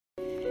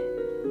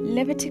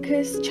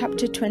Leviticus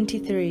chapter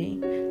 23.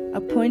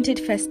 Appointed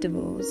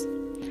festivals.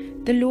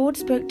 The Lord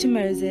spoke to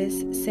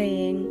Moses,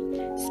 saying,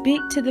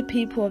 "Speak to the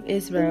people of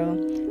Israel,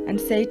 and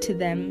say to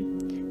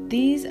them,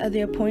 These are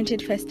the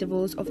appointed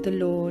festivals of the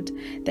Lord,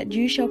 that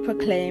you shall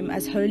proclaim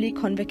as holy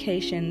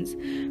convocations,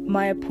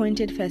 my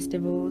appointed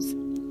festivals.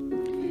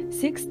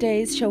 6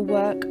 days shall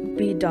work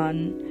be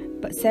done,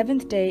 but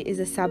seventh day is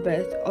a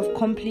Sabbath of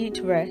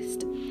complete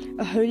rest,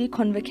 a holy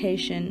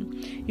convocation.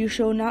 You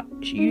shall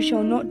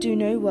not do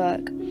no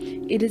work.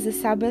 It is a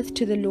Sabbath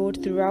to the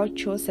Lord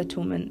throughout your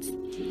settlements.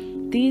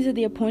 These are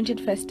the appointed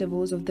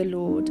festivals of the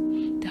Lord,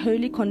 the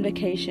holy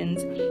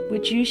convocations,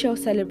 which you shall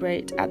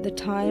celebrate at the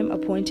time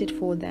appointed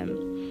for them.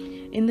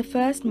 In the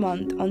first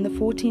month, on the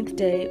 14th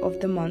day of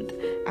the month,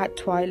 at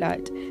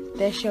twilight,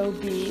 there shall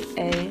be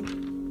a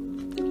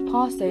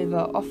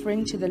Passover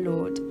offering to the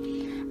Lord.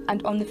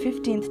 And on the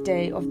 15th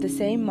day of the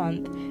same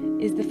month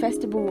is the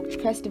festival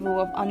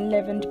of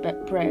unleavened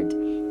bread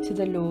to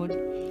the Lord.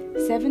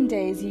 7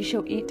 days you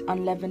shall eat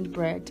unleavened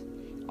bread.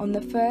 On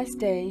the first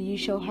day you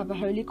shall have a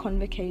holy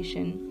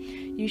convocation.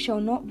 You shall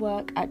not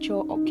work at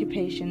your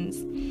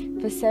occupations.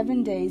 For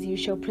 7 days you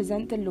shall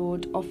present the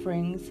Lord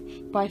offerings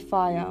by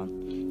fire.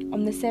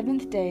 On the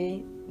 7th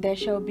day there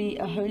shall be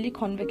a holy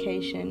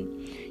convocation.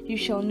 You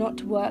shall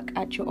not work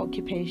at your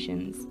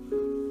occupations.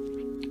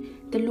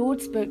 The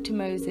Lord spoke to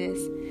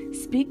Moses,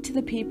 "Speak to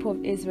the people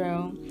of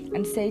Israel,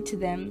 and say to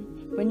them,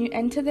 When you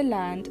enter the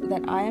land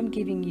that I am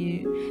giving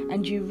you,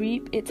 and you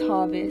reap its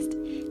harvest,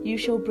 you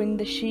shall bring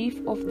the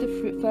sheaf of the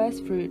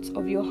first fruits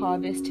of your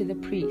harvest to the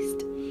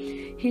priest.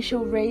 He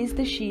shall raise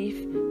the sheaf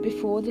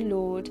before the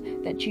Lord,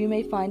 that you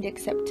may find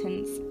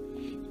acceptance.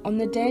 On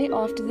the day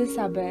after the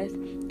Sabbath,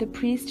 the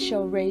priest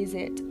shall raise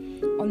it.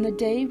 On the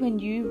day when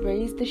you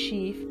raise the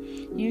sheaf,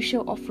 you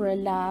shall offer a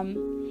lamb,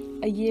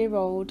 a year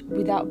old,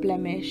 without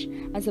blemish,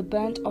 as a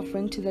burnt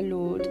offering to the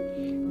Lord,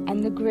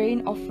 and the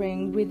grain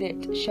offering with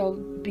it shall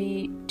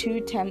be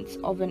 2/10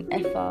 of an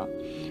ephah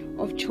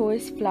of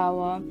choice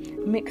flour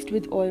mixed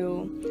with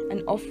oil,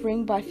 an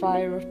offering by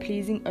fire of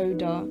pleasing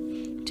odor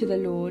to the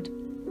Lord,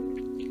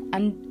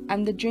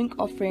 and the drink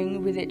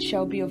offering with it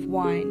shall be of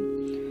wine,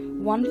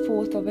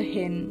 1/4 of a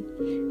hin.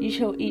 You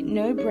shall eat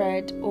no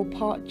bread or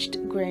parched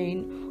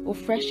grain or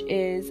fresh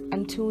ears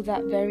until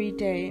that very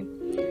day,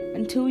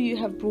 until you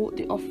have brought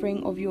the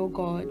offering of your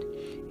God.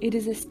 It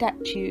is a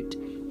statute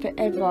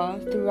forever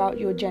throughout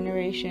your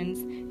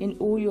generations in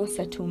all your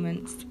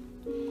settlements.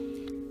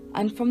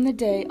 And from the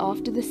day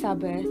after the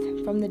Sabbath,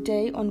 from the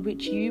day on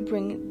which you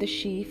bring the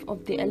sheaf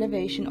of the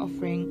elevation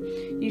offering,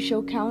 you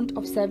shall count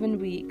of 7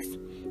 weeks.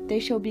 They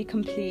shall be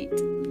complete.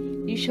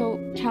 You shall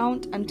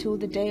count until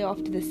the day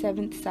after the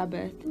 7th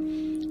Sabbath,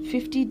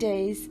 50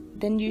 days.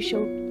 Then you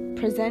shall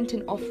present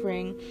an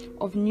offering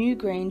of new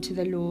grain to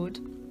the Lord.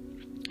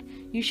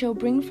 You shall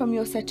bring from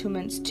your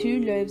settlements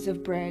 2 loaves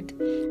of bread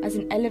as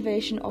an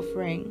elevation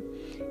offering,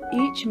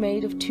 each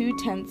made of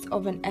 2/10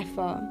 of an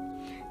ephah.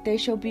 They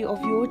shall be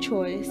of your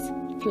choice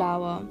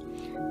flour,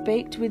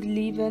 baked with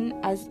leaven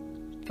as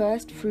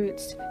first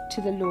fruits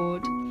to the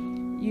Lord.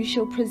 You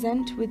shall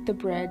present with the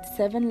bread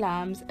 7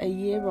 lambs a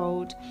year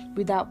old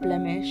without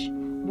blemish,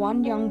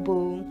 1 young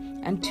bull,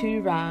 and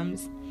 2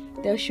 rams.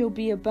 There shall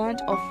be a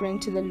burnt offering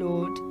to the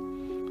Lord,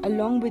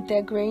 along with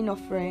their grain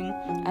offering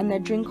and their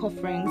drink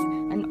offerings,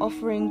 an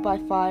offering by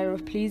fire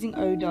of pleasing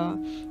odor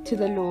to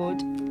the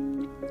Lord.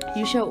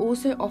 You shall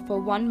also offer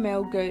 1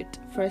 male goat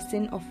for a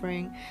sin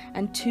offering,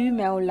 and 2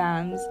 male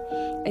lambs,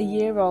 a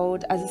year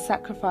old, as a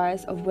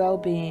sacrifice of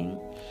well-being.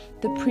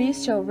 The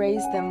priest shall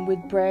raise them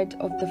with bread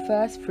of the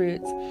first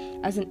fruits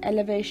as an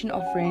elevation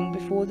offering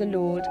before the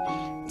Lord,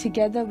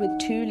 together with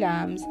 2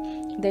 lambs.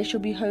 They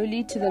shall be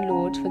holy to the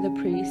Lord for the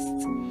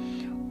priests.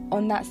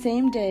 On that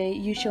same day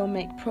you shall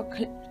make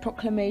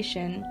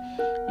proclamation.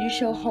 You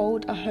shall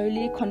hold a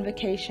holy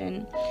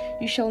convocation.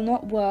 You shall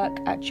not work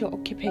at your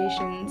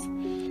occupations.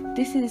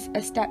 This is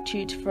a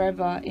statute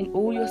forever in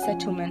all your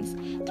settlements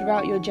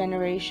throughout your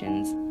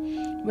generations.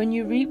 When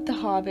you reap the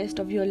harvest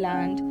of your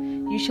land,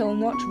 you shall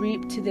not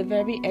reap to the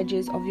very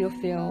edges of your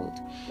field,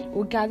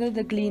 or gather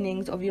the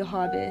gleanings of your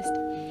harvest.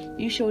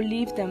 You shall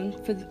leave them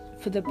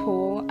for the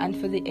poor and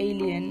for the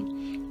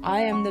alien.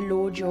 I am the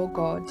Lord your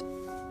God."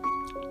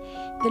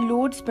 The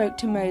Lord spoke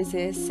to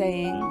Moses,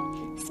 saying,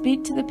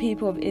 "Speak to the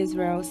people of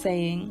Israel,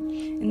 saying,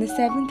 In the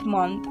 7th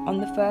month, on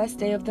the first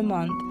day of the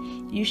month,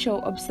 you shall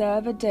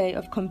observe a day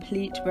of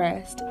complete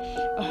rest,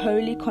 a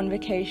holy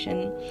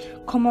convocation,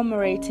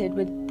 commemorated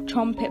with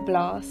trumpet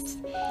blasts.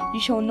 You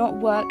shall not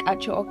work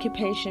at your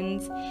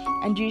occupations,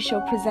 and you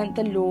shall present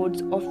the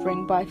Lord's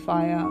offering by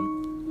fire."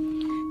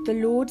 The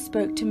Lord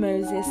spoke to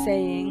Moses,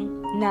 saying,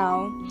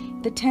 "Now,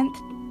 the 10th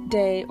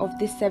day of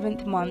this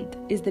 7th month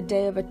is the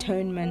Day of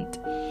Atonement.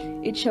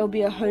 It shall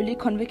be a holy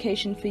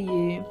convocation for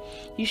you.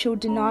 You shall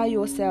deny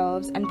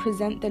yourselves and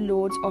present the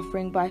Lord's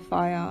offering by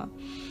fire,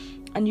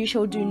 and you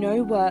shall do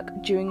no work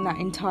during that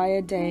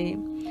entire day,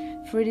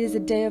 for it is a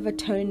day of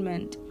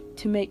atonement,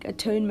 to make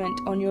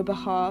atonement on your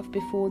behalf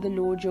before the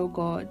Lord your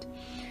God.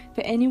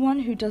 For anyone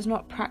who does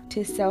not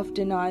practice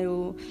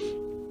self-denial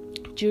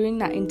during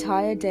that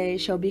entire day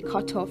shall be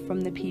cut off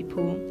from the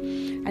people.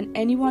 And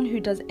anyone who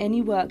does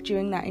any work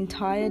during that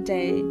entire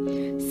day,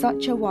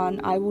 such a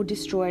one I will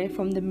destroy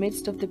from the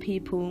midst of the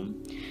people.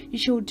 You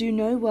shall do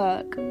no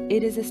work.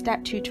 It is a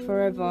statute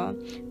forever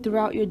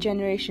throughout your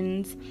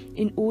generations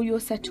in all your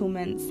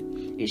settlements.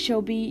 It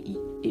shall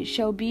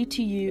be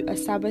to you a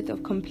Sabbath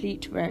of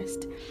complete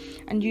rest.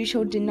 And you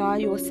shall deny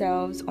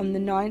yourselves on the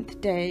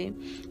 9th day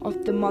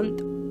of the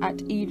month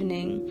at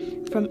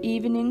evening. From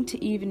evening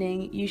to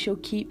evening you shall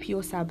keep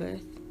your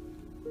Sabbath.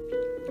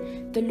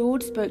 The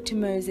Lord spoke to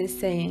Moses,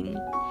 saying,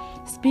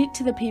 Speak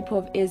to the people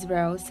of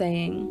Israel,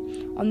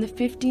 saying, On the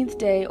 15th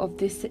day of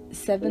this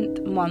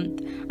 7th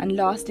month, and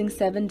lasting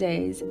 7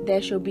 days,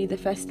 there shall be the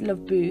festival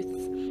of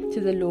booths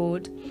to the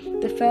Lord.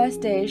 The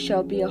first day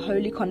shall be a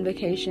holy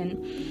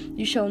convocation.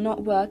 You shall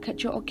not work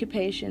at your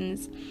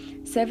occupations.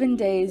 7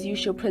 days you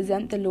shall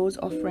present the Lord's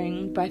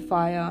offering by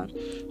fire.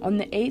 On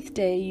the 8th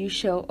day you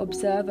shall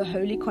observe a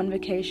holy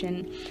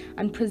convocation,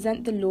 and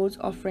present the Lord's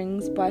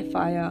offerings by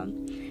fire.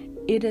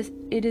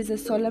 It is a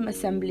solemn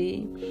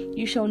assembly.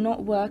 You shall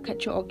not work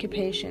at your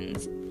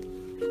occupations.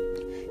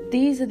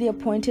 These are the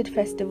appointed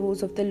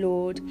festivals of the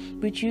Lord,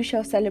 which you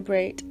shall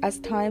celebrate as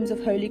times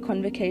of holy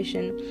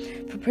convocation,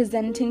 for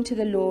presenting to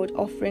the Lord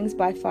offerings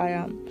by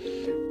fire,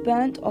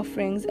 burnt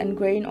offerings and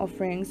grain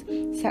offerings,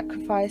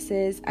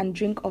 sacrifices and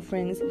drink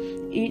offerings,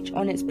 each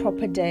on its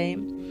proper day,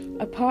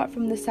 apart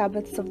from the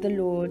Sabbaths of the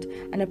Lord,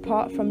 and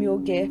apart from your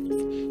gifts,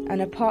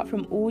 and apart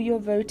from all your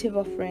votive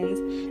offerings,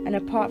 and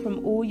apart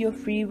from all your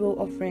freewill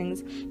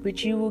offerings,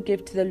 which you will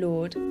give to the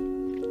Lord.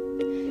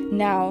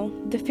 Now,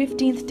 the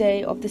 15th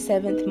day of the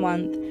 7th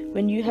month,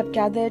 when you have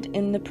gathered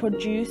in the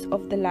produce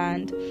of the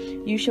land,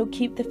 you shall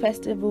keep the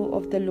festival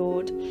of the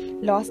Lord,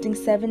 lasting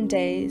 7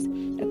 days,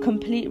 a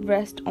complete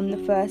rest on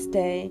the first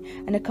day,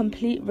 and a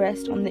complete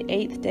rest on the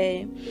 8th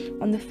day.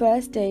 On the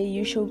first day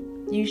you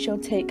shall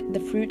take the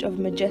fruit of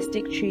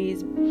majestic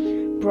trees,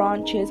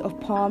 branches of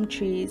palm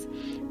trees,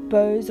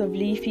 boughs of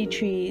leafy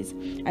trees,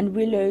 and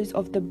willows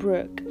of the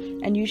brook,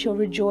 and you shall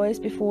rejoice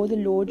before the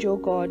Lord your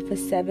God for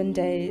 7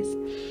 days.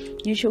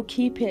 You shall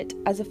keep it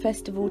as a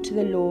festival to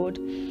the Lord,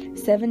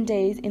 7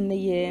 days in the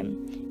year.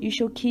 You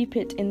shall keep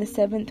it in the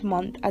 7th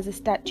month as a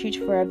statute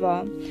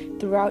forever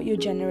throughout your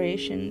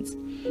generations.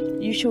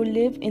 You shall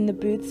live in the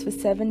booths for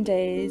 7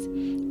 days.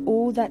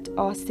 All that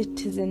are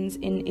citizens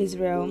in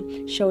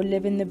Israel shall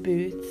live in the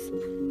booths,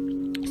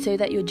 so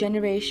that your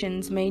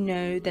generations may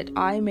know that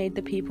I made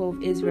the people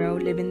of Israel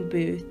live in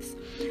booths.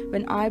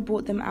 When I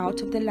brought them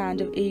out of the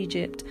land of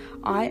Egypt,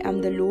 I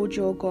am the Lord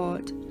your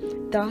God.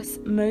 Thus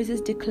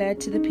Moses declared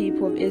to the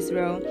people of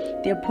Israel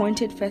the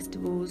appointed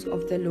festivals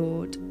of the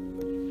Lord.